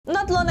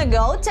long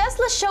ago,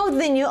 Tesla showed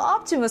the new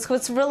Optimus,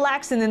 who's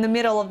relaxing in the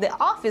middle of the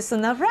office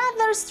in a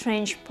rather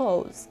strange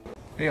pose.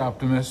 Hey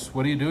Optimus,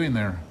 what are you doing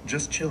there?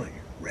 Just chilling,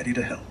 ready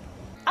to help.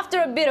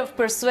 After a bit of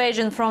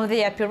persuasion from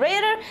the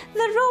operator,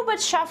 the robot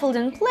shuffled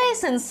in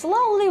place and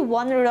slowly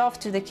wandered off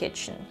to the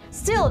kitchen.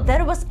 Still,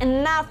 there was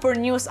enough for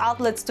news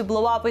outlets to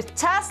blow up with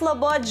Tesla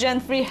Bot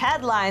Gen-3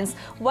 headlines,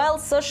 while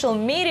social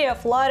media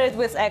flooded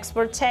with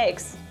expert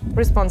takes.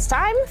 Response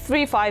time: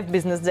 3-5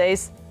 business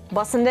days.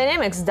 Boston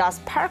Dynamics does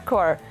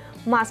parkour.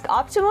 Musk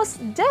Optimus,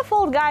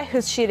 default guy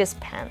who shit his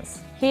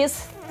pants. He is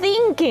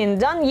thinking,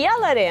 don't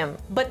yell at him!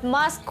 But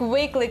Musk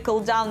quickly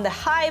cooled down the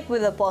hype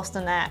with a post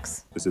on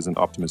X. This isn't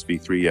Optimus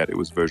v3 yet, it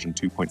was version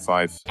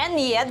 2.5. And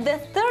yet, the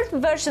third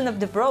version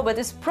of the robot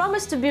is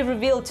promised to be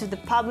revealed to the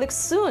public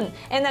soon,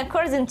 and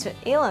according to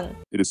Elon,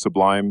 It is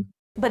sublime.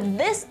 but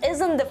this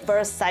isn't the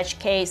first such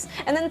case.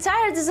 An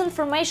entire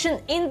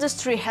disinformation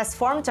industry has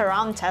formed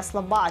around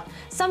Tesla Bot.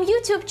 Some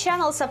YouTube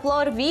channels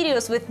upload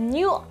videos with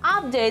new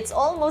updates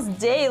almost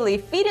daily,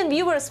 feeding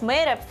viewers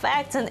made-up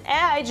facts and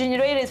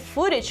AI-generated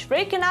footage,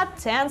 raking up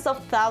tens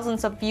of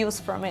thousands of views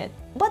from it.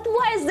 But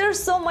why is there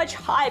so much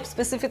hype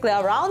specifically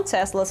around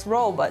Tesla's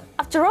robot?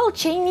 After all,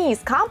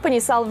 Chinese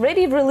companies are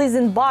already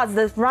releasing bots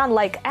that run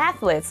like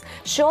athletes,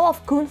 show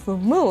off kung fu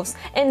moves,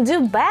 and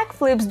do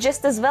backflips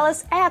just as well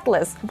as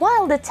Atlas,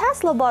 while the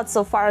Tesla bot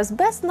so far is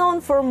best known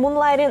for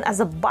moonlighting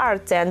as a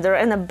bartender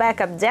and a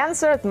backup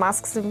dancer at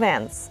Musk's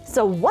events.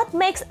 So what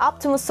makes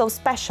Optimus so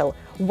special?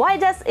 Why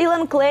does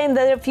Elon claim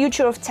that the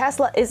future of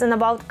Tesla isn't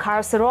about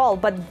cars at all,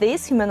 but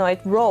these humanoid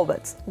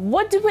robots?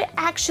 What do we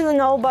actually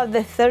know about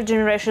the third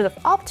generation of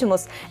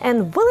Optimus,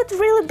 and will it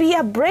really be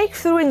a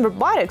breakthrough in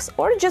robotics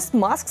or just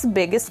Musk's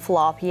biggest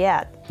flop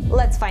yet?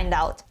 Let's find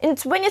out. In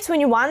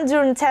 2021,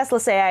 during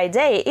Tesla's AI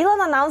Day, Elon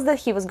announced that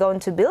he was going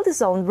to build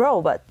his own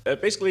robot.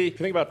 Basically, if you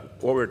think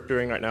about what we're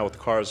doing right now with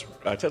cars,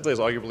 Tesla is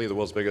arguably the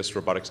world's biggest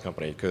robotics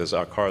company because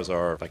our cars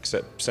are like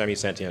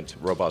semi-sentient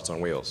robots on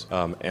wheels.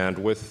 And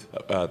with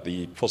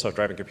the full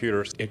self-driving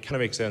computers, it kind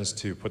of makes sense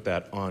to put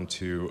that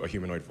onto a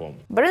humanoid form.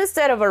 But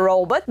instead of a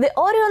robot, the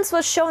audience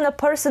was shown a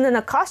person in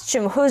a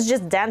costume who's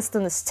just danced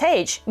on the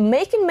stage,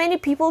 making many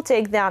people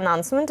take the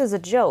announcement as a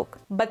joke.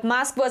 But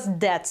Musk was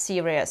dead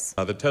serious.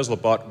 The Tesla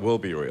bot will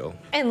be real.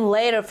 And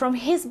later, from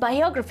his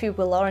biography,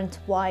 we learned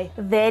why.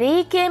 The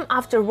idea came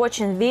after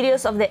watching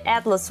videos of the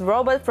Atlas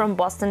robot from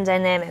Boston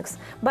Dynamics.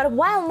 But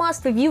while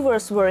most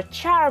viewers were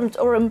charmed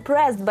or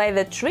impressed by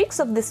the tricks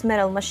of these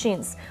metal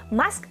machines,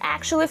 Musk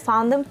actually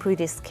found them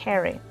pretty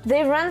scary.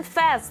 They run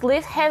fast,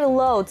 lift heavy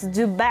loads,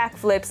 do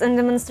backflips, and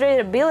demonstrate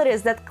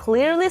abilities that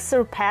clearly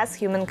surpass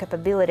human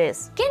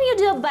capabilities. Can you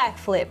do a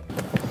backflip?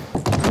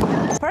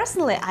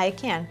 Personally, I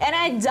can. And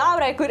I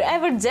doubt I could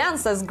ever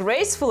dance as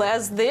gracefully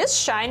as this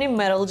shiny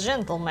metal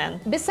gentleman.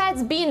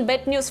 Besides being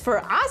bad news for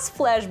us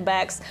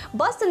flashbacks,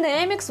 Boston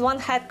Dynamics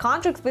once had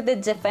contracts with the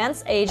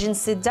defense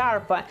agency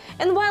DARPA.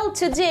 And while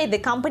today the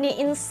company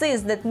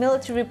insists that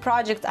military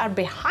projects are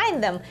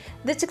behind them,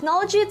 the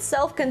technology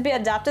itself can be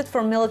adapted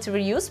for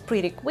military use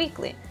pretty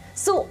quickly.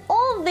 So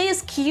all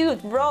these cute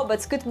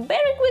robots could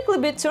very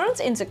quickly be turned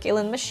into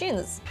killing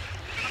machines.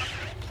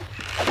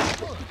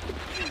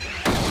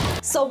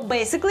 So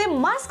basically,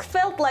 Musk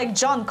felt like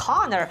John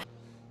Connor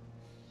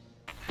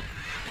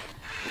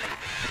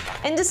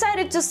and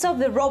decided to stop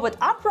the robot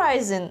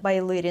uprising by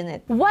leading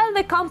it. While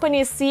the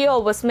company's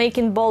CEO was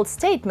making bold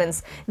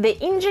statements,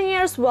 the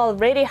engineers were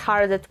already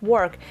hard at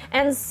work,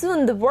 and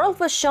soon the world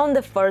was shown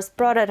the first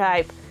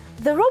prototype.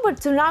 The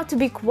robot turned out to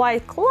be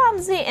quite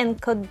clumsy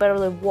and could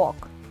barely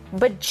walk.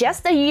 But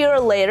just a year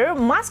later,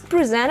 Musk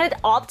presented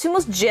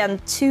Optimus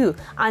Gen-2,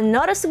 a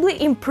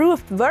noticeably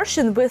improved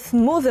version with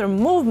smoother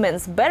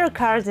movements, better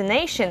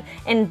coordination,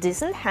 and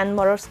decent hand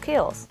motor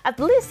skills. At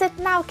least it's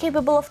now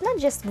capable of not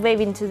just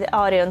waving to the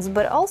audience,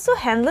 but also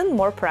handling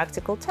more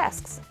practical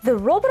tasks. The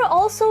robot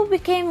also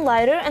became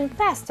lighter and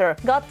faster,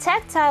 got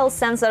tactile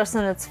sensors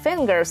on its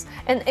fingers,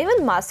 and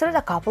even mastered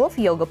a couple of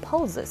yoga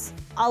poses.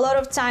 A lot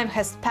of time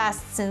has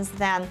passed since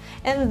then,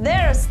 and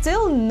there's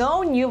still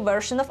no new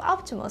version of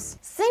Optimus.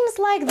 Seems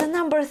like the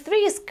number 3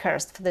 is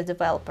cursed for the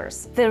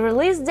developers. The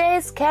release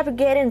dates kept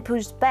getting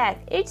pushed back,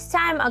 each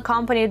time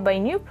accompanied by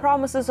new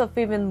promises of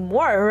even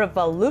more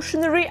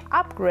revolutionary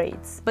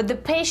upgrades. But the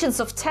patience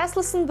of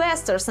Tesla's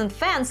investors and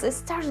fans is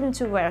starting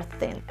to wear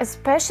thin,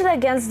 especially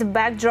against the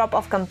backdrop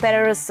of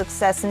competitors'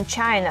 success in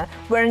China,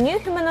 where new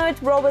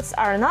humanoid robots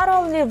are not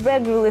only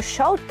regularly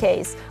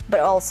showcased,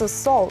 but also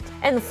sold.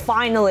 And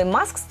finally,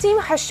 Musk's team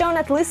has shown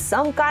at least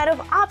some kind of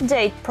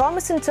update,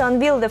 promising to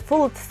unveil the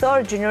full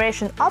third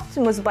generation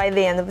Optimus by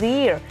the end of the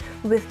year,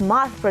 with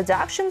mass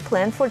production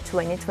planned for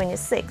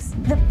 2026.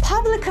 The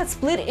public has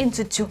split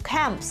into two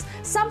camps.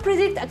 Some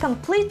predict a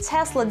complete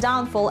Tesla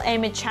downfall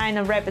amid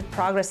China's rapid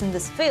progress in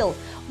this field,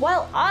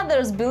 while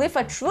others believe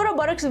a true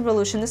robotics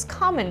revolution is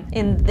coming.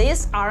 And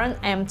these aren't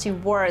empty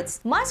words.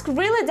 Musk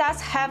really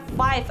does have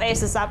 5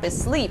 aces up his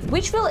sleeve,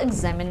 which we'll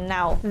examine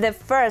now. The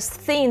first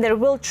thing that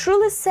will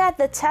truly set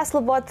the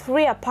Tesla Bot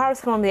 3 apart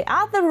from the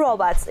other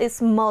robots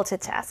is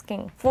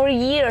multitasking. For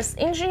years,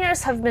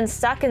 engineers have been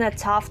stuck in a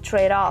tough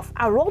trade-off.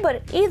 A robot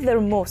robot either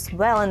moves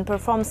well and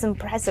performs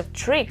impressive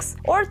tricks,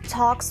 or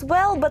talks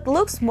well but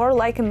looks more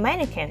like a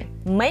mannequin.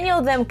 Many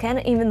of them can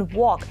even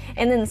walk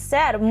and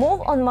instead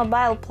move on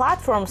mobile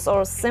platforms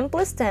or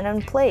simply stand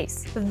in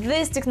place.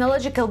 This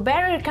technological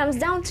barrier comes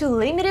down to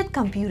limited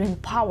computing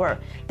power.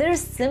 There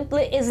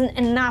simply isn't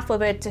enough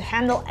of it to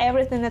handle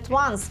everything at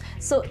once,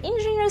 so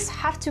engineers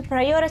have to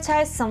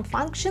prioritize some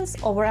functions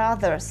over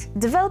others.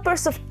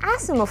 Developers of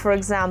Asimo, for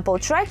example,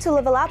 tried to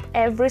level up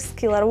every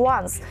skill at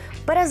once,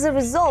 but as a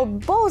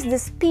result, both the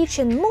speech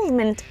and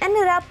movement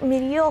ended up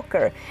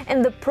mediocre,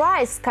 and the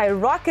price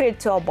skyrocketed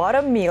to about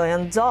 $1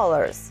 million.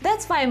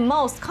 That's why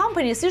most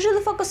companies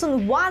usually focus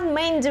on one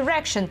main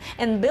direction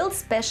and build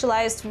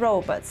specialized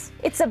robots.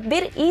 It's a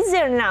bit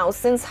easier now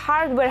since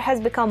hardware has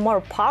become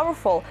more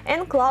powerful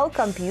and cloud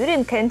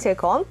computing can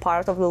take on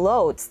part of the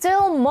load.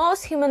 Still,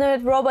 most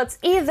humanoid robots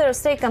either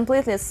stay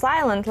completely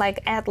silent like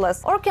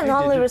Atlas or can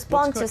only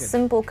respond to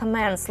simple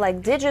commands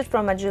like Digit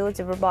from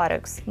Agility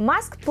Robotics.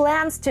 Musk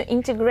plans to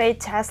integrate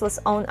Tesla's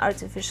own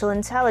artificial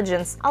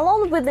intelligence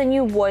along with a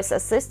new voice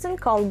assistant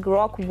called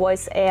Grok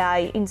Voice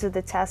AI into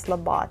the Tesla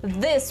Bot.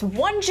 This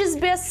won't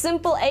just be a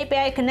simple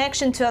API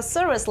connection to a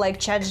service like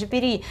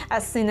ChatGPT,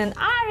 as seen in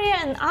Aria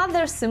and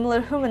other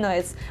similar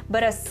humanoids,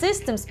 but a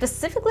system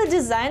specifically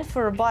designed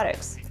for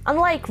robotics.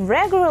 Unlike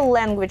regular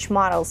language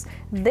models,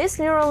 this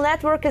neural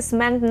network is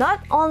meant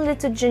not only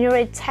to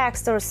generate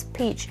text or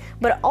speech,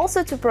 but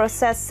also to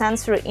process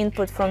sensory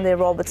input from the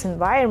robot's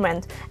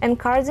environment and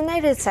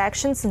coordinate its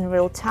actions in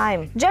real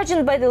time.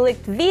 Judging by the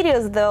leaked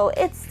videos, though,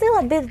 it's still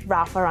a bit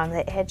rough around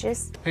the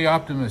edges. Hey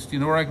Optimus, do you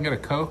know where I can get a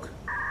Coke?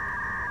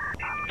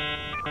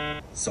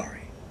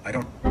 Sorry, I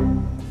don't.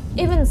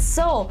 Even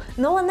so,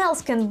 no one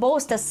else can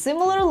boast a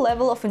similar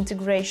level of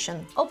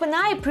integration.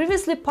 OpenAI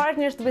previously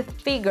partnered with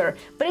Figure,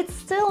 but it's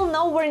still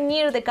nowhere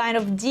near the kind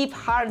of deep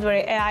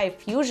hardware AI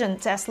fusion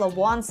Tesla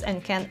wants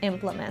and can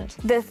implement.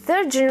 The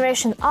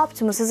third-generation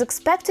Optimus is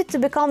expected to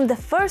become the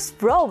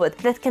first robot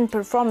that can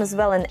perform as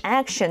well in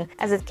action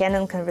as it can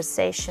in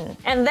conversation.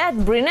 And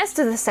that brings us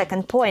to the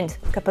second point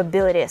 –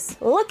 capabilities.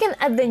 Looking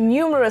at the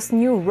numerous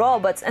new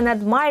robots and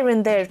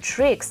admiring their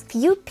tricks,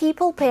 few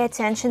people pay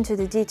attention to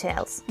the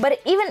details.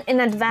 But even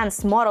in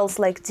advanced models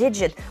like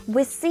Digit,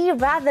 we see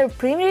rather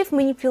primitive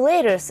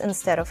manipulators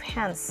instead of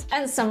hands.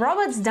 And some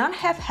robots don't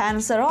have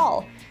hands at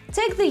all.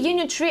 Take the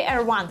Gen-3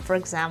 R1, for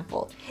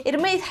example. It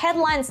made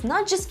headlines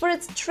not just for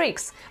its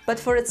tricks, but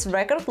for its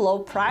record low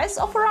price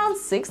of around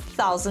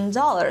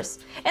 $6,000.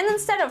 And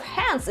instead of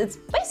hands, it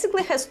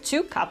basically has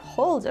two cup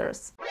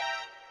holders.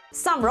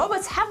 Some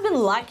robots have been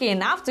lucky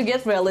enough to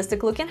get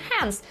realistic-looking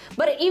hands,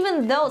 but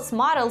even those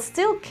models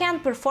still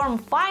can't perform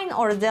fine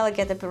or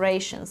delicate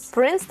operations.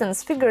 For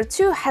instance, Figure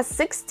 2 has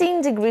 16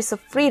 degrees of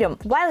freedom,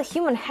 while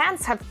human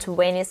hands have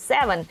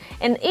 27,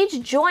 and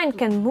each joint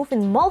can move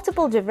in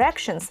multiple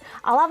directions,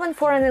 allowing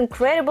for an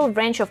incredible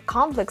range of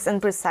complex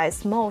and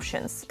precise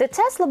motions. The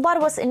Tesla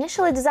Bot was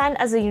initially designed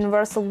as a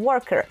universal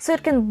worker, so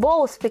it can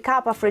both pick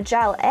up a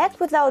fragile egg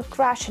without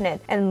crushing it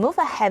and move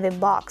a heavy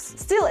box.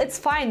 Still, its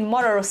fine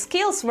motor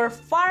skills were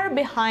far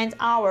behind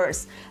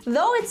ours,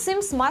 though it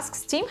seems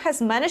Musk's team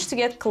has managed to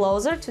get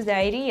closer to the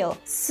ideal.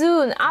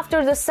 Soon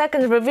after the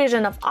second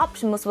revision of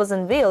Optimus was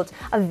unveiled,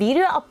 a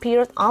video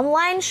appeared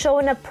online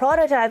showing a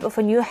prototype of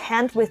a new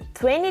hand with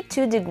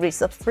 22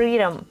 degrees of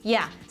freedom.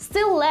 Yeah,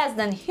 still less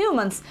than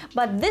humans,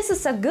 but this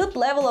is a good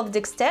level of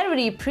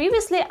dexterity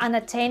previously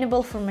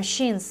unattainable for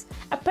machines.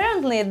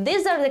 Apparently,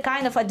 these are the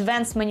kind of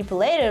advanced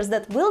manipulators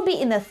that will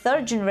be in the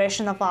third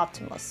generation of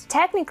Optimus.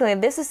 Technically,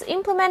 this is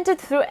implemented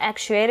through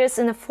actuators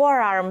in a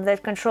forearm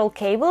that control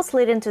cables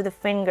leading to the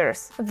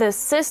fingers. The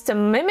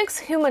system mimics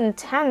human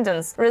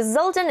tendons,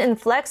 resulting in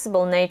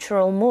flexible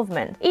natural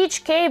movement.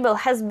 Each cable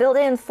has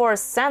built-in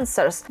force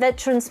sensors that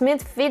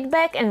transmit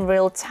feedback in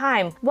real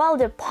time, while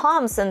the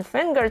palms and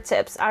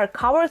fingertips are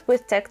covered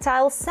with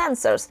tactile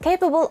sensors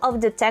capable of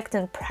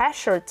detecting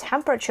pressure,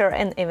 temperature,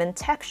 and even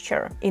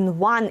texture. In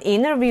one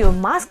interview,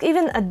 Musk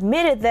even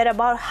admitted that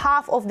about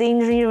half of the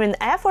engineering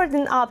effort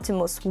in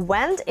Optimus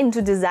went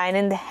into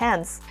designing the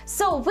hands.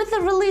 So, with the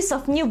release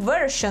of new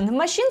version,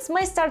 machines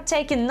may start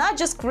taking not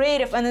just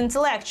creative and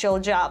intellectual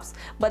jobs,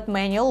 but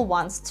manual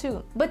ones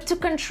too. But to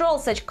control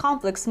such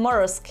complex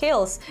motor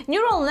skills,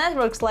 neural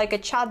networks like a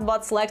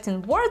chatbot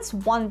selecting words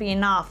won't be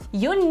enough.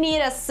 You need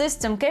a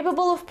system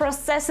capable of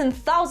processing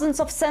thousands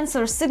of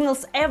sensor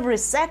signals every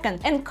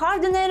second and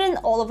coordinating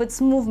all of its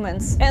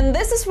movements. And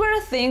this is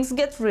where things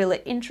get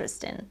really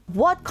interesting.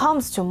 What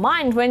comes to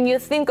mind when you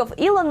think of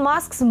Elon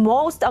Musk's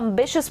most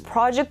ambitious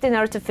project in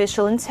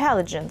artificial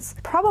intelligence?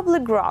 Probably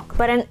Grok,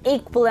 but an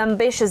equally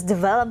ambitious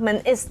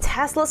development is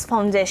Tesla's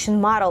foundation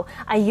model,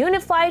 a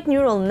unified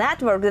neural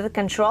network that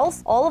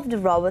controls all of the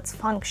robot's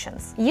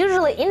functions.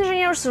 Usually,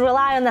 engineers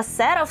rely on a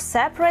set of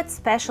separate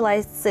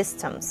specialized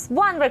systems.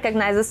 One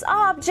recognizes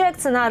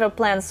objects, another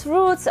plans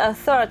routes, a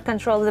third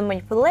controls the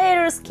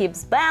manipulators,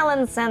 keeps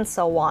balance, and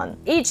so on.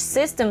 Each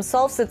system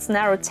solves its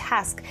narrow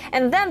task,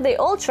 and then they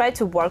all try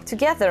to work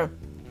together,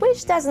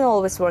 which doesn't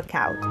always work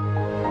out.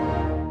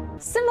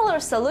 Similar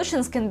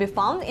solutions can be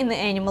found in the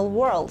animal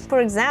world.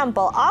 For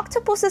example,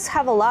 octopuses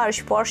have a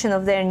large portion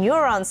of their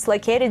neurons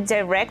located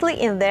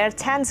directly in their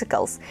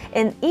tentacles,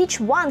 and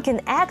each one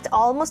can act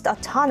almost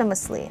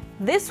autonomously.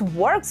 This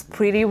works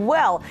pretty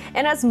well,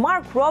 and as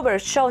Mark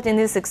Roberts showed in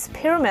his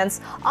experiments,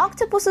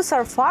 octopuses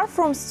are far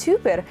from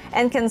stupid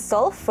and can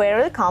solve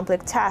fairly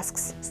complex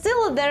tasks.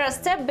 Still, they're a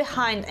step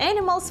behind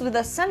animals with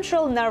a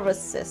central nervous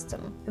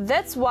system.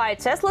 That's why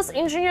Tesla's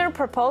engineer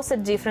proposed a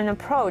different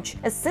approach,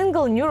 a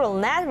single neural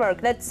network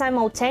that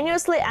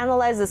simultaneously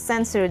analyzes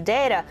sensory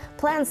data,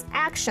 plans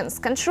actions,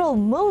 controls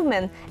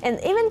movement, and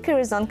even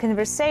carries on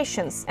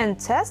conversations. And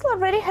Tesla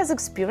already has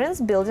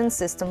experience building a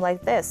system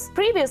like this.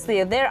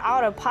 Previously, their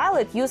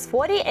autopilot used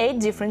 48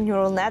 different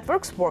neural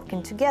networks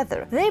working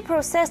together. They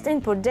processed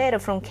input data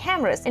from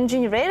cameras and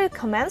generated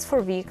commands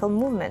for vehicle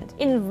movement.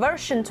 In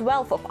version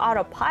 12 of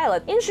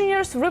Autopilot,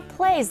 engineers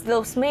replaced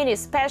those many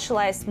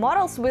specialized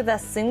models with a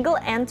single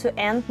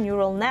end-to-end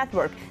neural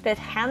network that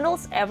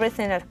handles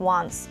everything at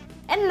once.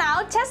 And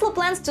now Tesla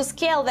plans to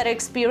scale that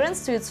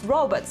experience to its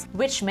robots,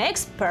 which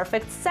makes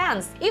perfect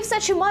sense. If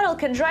such a model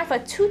can drive a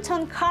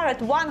 2-ton car at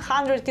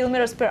 100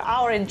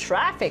 km/h in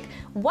traffic,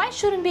 why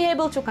shouldn't be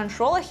able to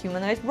control a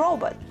humanoid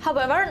robot?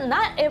 However,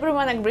 not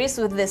everyone agrees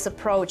with this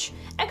approach.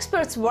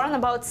 Experts warn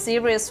about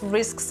serious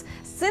risks,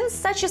 since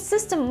such a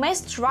system may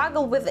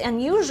struggle with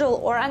unusual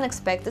or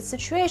unexpected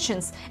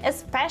situations,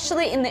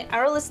 especially in the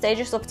early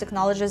stages of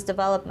technology's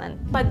development.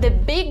 But the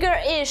bigger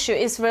issue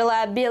is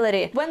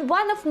reliability. When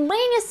one of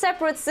many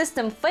separate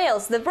systems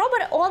fails, the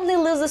robot only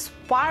loses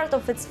part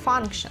of its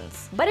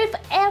functions. But if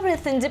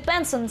everything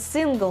depends on a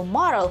single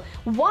model,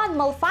 one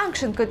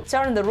malfunction could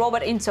turn the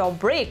robot into a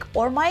brick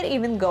or might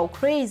even go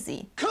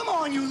crazy. Come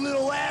on, you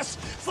little ass!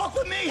 Fuck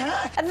with me,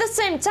 huh? At the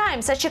same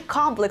time, such a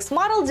complex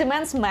model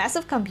demands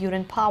massive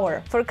computing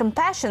power. For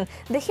comparison,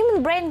 the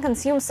human brain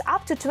consumes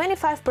up to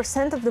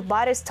 25% of the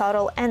body's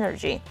total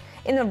energy.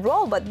 In a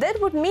robot, that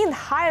would mean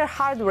higher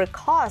hardware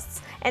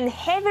costs and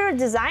heavier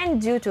design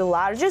due to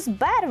largest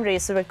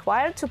batteries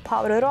required to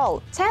power it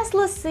all.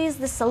 Tesla sees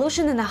the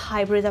solution in a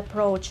hybrid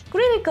approach.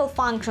 Critical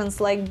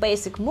functions like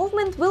basic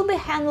movement will be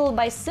handled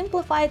by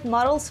simplified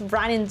models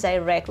running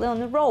directly on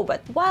the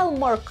robot, while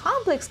more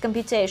complex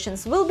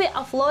computations will be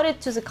offloaded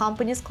to the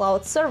company's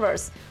cloud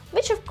servers,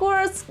 which of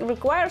course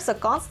requires a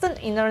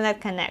constant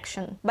internet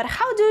connection. But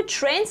how do you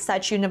train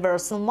such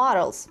universal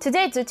models?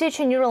 Today, to teach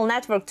a neural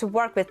network to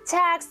work with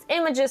text,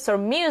 images or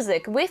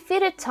music, we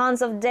feed it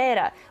tons of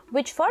data,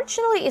 which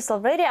fortunately is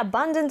already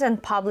abundant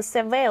and publicly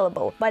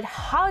available. But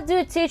how do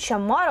you teach a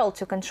model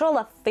to control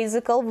a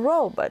physical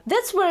robot?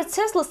 That's where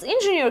Tesla's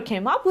engineer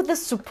came up with a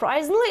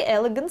surprisingly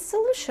elegant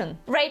solution.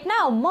 Right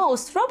now,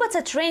 most robots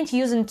are trained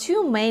using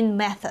two main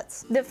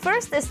methods. The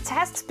first is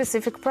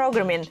task-specific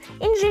programming.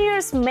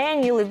 Engineers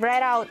manually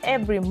write out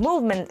every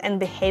movement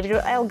and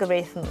behavioral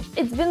algorithm.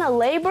 It's been a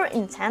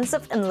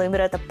labor-intensive and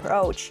limited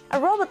approach. A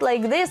robot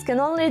like this can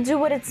only do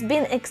what it's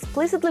been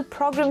explicitly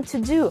programmed to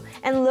do,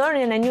 and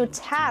learning a new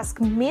task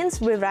means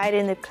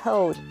rewriting the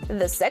code.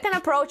 The second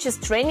approach is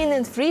training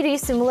in 3D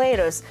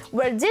simulators,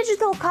 where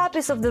digital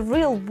copies of the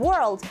real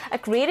world are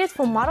created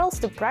for models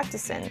to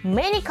practice in.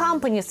 Many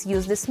companies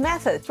use this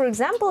method. For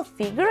example,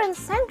 Figure and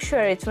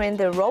Sanctuary train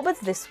their robots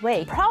this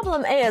way.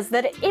 Problem is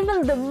that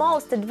even the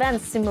most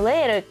advanced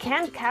simulator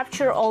can't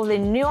capture all the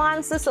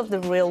nuances of the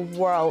real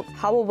world.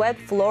 How a wet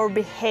floor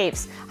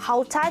behaves,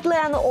 how tightly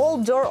an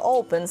old door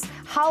opens,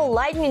 how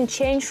lighting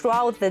changes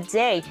throughout the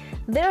day.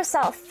 There's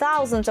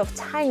thousands of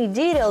tiny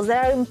details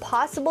that are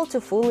impossible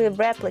to fully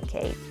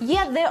replicate.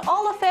 Yet they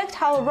all affect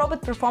how a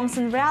robot performs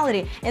in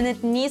reality, and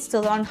it needs to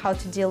learn how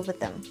to deal with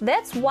them.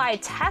 That's why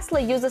Tesla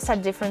uses a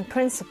different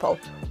principle,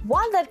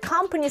 one that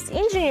companies'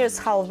 engineers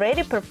have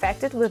already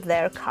perfected with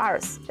their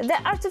cars. The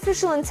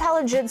artificial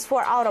intelligence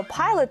for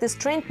Autopilot is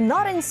trained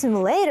not in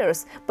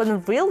simulators, but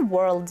in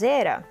real-world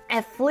data.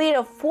 A fleet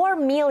of 4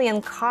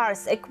 million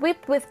cars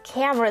equipped with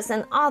cameras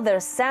and other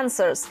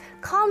sensors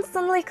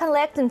constantly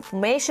collect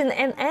information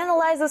and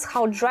analyzes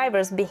how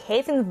drivers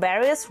behave in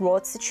various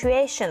road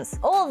situations.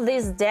 All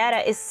this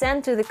data is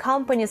sent to the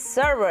company's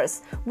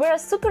servers, where a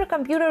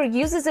supercomputer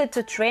uses it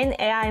to train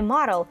AI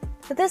model,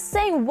 the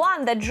same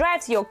one that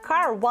drives your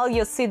car while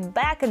you sit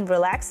back and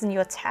relax in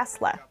your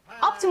Tesla.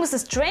 Optimus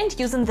is trained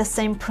using the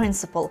same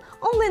principle,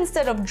 only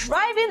instead of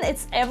driving,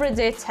 it's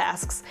everyday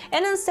tasks,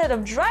 and instead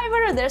of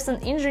driver, there's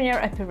an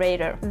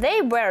engineer-operator.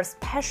 They wear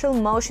special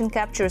motion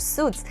capture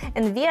suits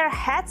and VR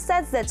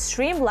headsets that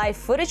stream live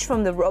footage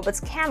from the robot's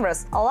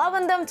cameras,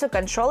 allowing them to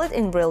control it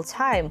in real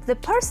time. The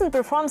person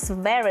performs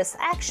various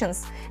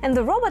actions, and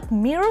the robot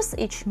mirrors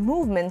each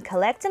movement,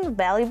 collecting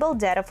valuable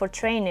data for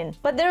training.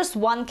 But there's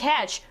one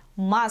catch.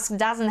 Musk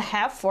doesn't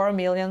have 4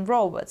 million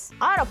robots.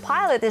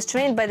 Autopilot is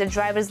trained by the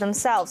drivers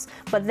themselves,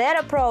 but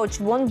that approach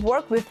won't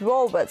work with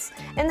robots,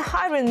 and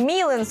hiring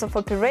millions of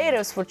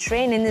operators for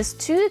training is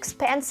too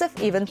expensive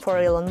even for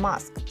Elon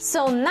Musk.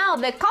 So now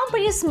the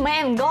company's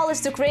main goal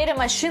is to create a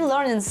machine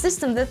learning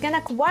system that can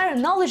acquire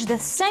knowledge the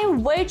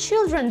same way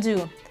children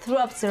do. through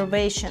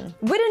observation.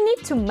 We don't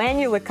need to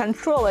manually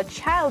control a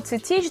child to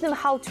teach them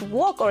how to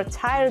walk or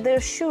tie their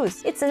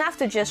shoes. It's enough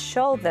to just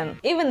show them,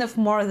 even if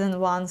more than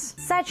once.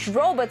 Such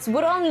robots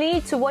would only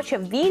need to watch a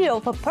video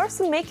of a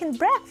person making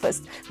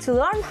breakfast to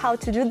learn how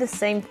to do the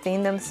same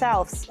thing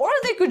themselves. Or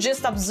they could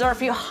just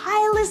observe your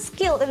highly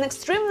skilled and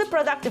extremely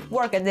productive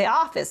work at the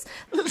office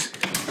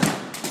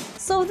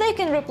so they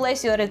can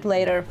replace you at it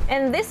later.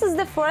 And this is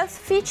the fourth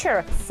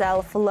feature,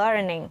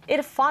 self-learning.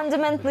 It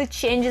fundamentally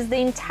changes the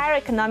entire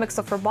economics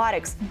of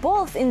robotics,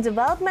 both in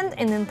development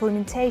and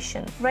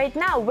implementation. Right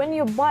now, when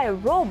you buy a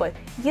robot,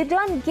 you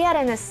don't get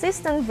an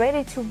assistant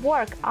ready to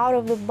work out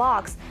of the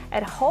box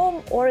at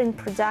home or in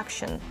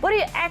production. What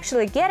you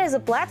actually get is a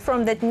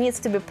platform that needs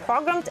to be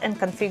programmed and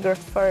configured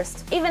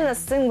first. Even a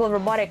single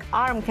robotic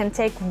arm can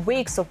take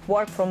weeks of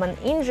work from an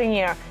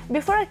engineer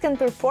before it can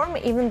perform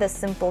even the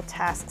simple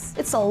tasks.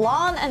 It's a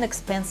long and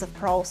expensive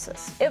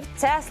process. If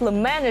Tesla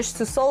managed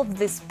to solve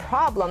these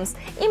problems,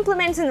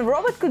 implementing a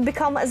robot could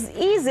become as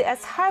easy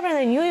as hiring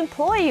a new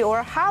employee or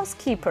a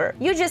housekeeper.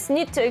 You just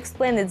need to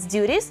explain its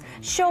duties,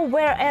 show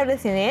where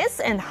everything is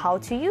and how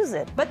to use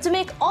it. But to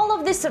make all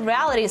of this a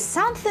reality,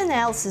 something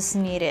else is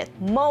needed.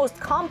 Most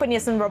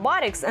companies in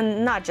robotics,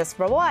 and not just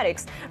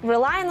robotics,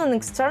 rely on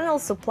external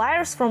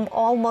suppliers from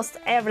almost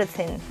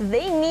everything.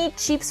 They need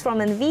chips from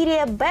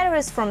Nvidia,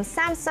 batteries from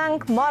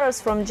Samsung,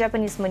 motors from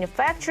Japanese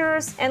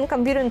manufacturers, and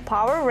computing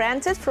power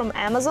rented from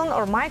Amazon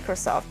or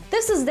Microsoft.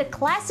 This is the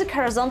classic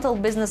horizontal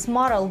business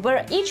model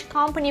where each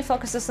company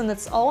focuses on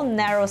its own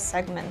narrow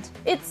segment.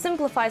 It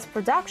simplifies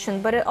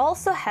production, but it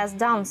also has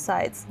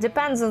downsides.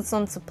 Dependence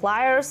on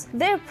suppliers,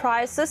 their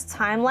prices,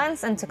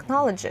 timelines, and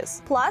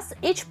technologies. Plus,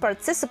 each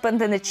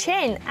participant in the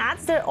chain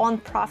adds their own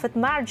profit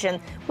margin,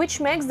 which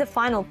makes the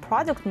final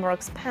product more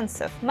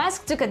expensive.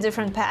 Musk took a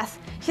different path.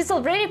 He's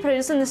already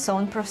producing his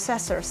own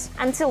processors.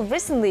 Until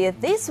recently,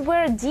 these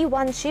were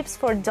D1 chips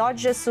for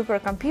Dojo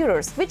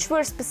supercomputers, which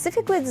were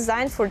specifically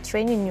designed for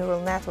training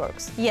neural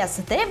networks. Yes,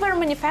 they were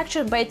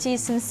manufactured by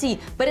TSMC,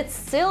 but it's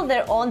still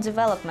their own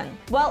development.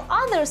 While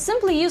others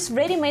simply use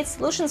ready-made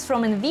solutions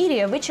from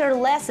Nvidia, which are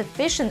less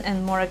efficient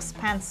and more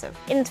expensive.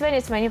 In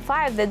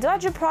 2025, the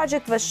Dojo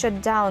project was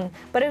shut down,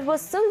 but it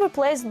was soon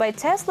replaced by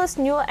Tesla's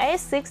new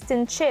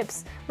A16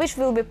 chips, which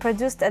will be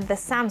produced at the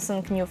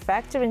Samsung new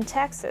factory in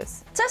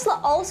Texas. Tesla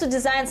also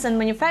designs and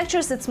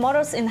manufactures its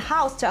motors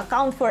in-house to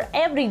account for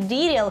every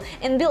detail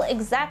and build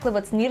exactly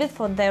what's needed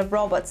for their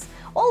robots,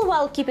 all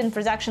while keeping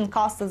production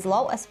costs as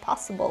low as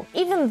possible.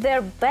 Even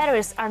their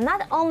batteries are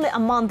not only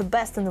among the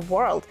best in the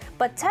world,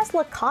 but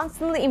Tesla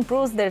constantly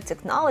improves their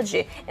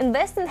technology,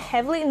 investing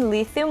heavily in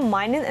lithium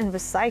mining and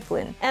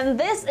recycling. And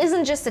this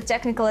isn't just a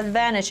technical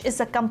advantage, it's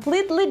a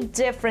completely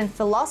different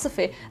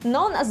philosophy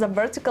known as a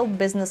vertical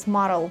business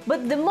model.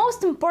 But the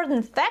most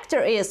important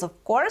factor is, of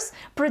course,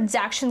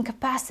 production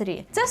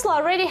capacity. Tesla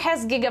already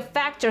has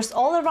gigafactories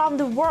all around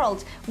the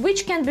world,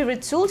 which can be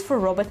retooled for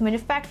robot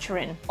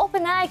manufacturing.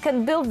 OpenAI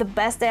can build the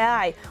best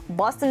AI,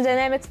 Boston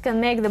Dynamics can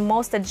make the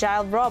most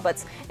agile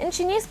robots, and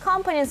Chinese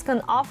companies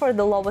can offer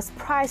the lowest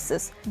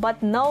prices.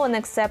 But no one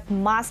except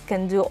Musk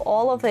can do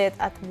all of it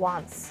at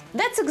once.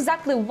 That's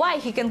exactly why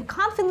he can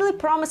confidently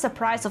promise a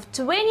price of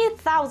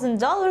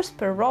 $20,000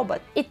 per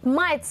robot. It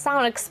might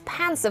sound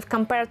expensive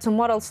compared to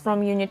models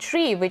from Unit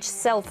 3, which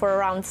sell for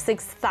around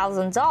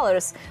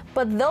 $6,000,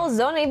 but those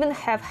don't even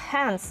have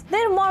hands.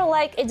 They're more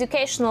like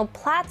educational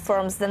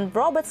platforms than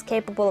robots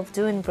capable of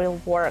doing real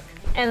work.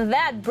 And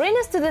that brings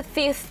us to the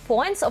fifth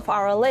point of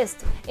our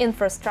list –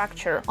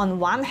 infrastructure. On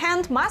one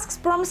hand, Musk's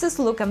promises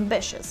look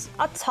ambitious.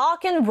 A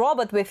talking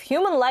robot with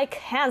human-like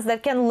hands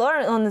that can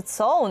learn on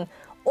its own,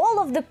 all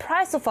of the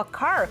price of a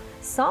car,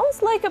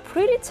 sounds like a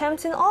pretty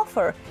tempting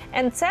offer,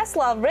 and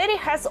Tesla already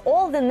has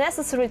all the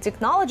necessary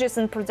technologies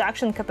and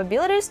production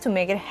capabilities to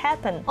make it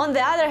happen. On the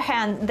other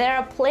hand, there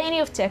are plenty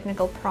of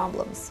technical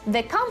problems.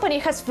 The company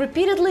has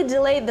repeatedly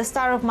delayed the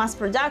start of mass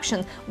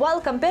production,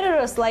 while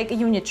competitors like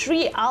Unit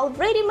 3 are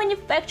already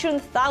manufacturing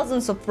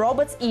thousands of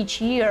robots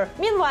each year.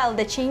 Meanwhile,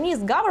 the Chinese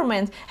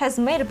government has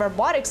made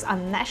robotics a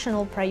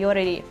national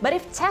priority. But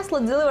if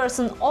Tesla delivers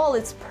on all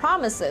its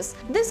promises,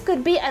 this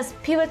could be as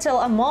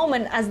pivotal a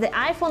moment as the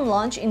iPhone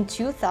launch in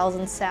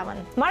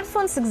 2007.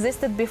 Smartphones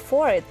existed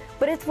before it,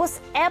 but it was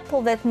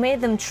Apple that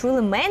made them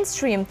truly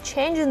mainstream,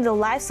 changing the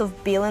lives of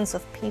billions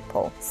of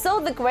people. So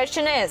the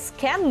question is,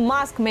 can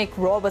Musk make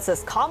robots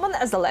as common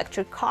as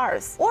electric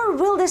cars? Or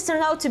will this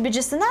turn out to be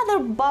just another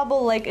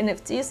bubble like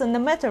NFTs in the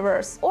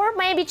metaverse? Or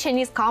maybe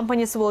Chinese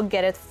companies will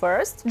get it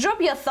first? Drop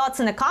your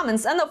thoughts in the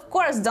comments, and of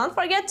course don't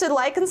forget to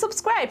like and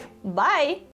subscribe. Bye!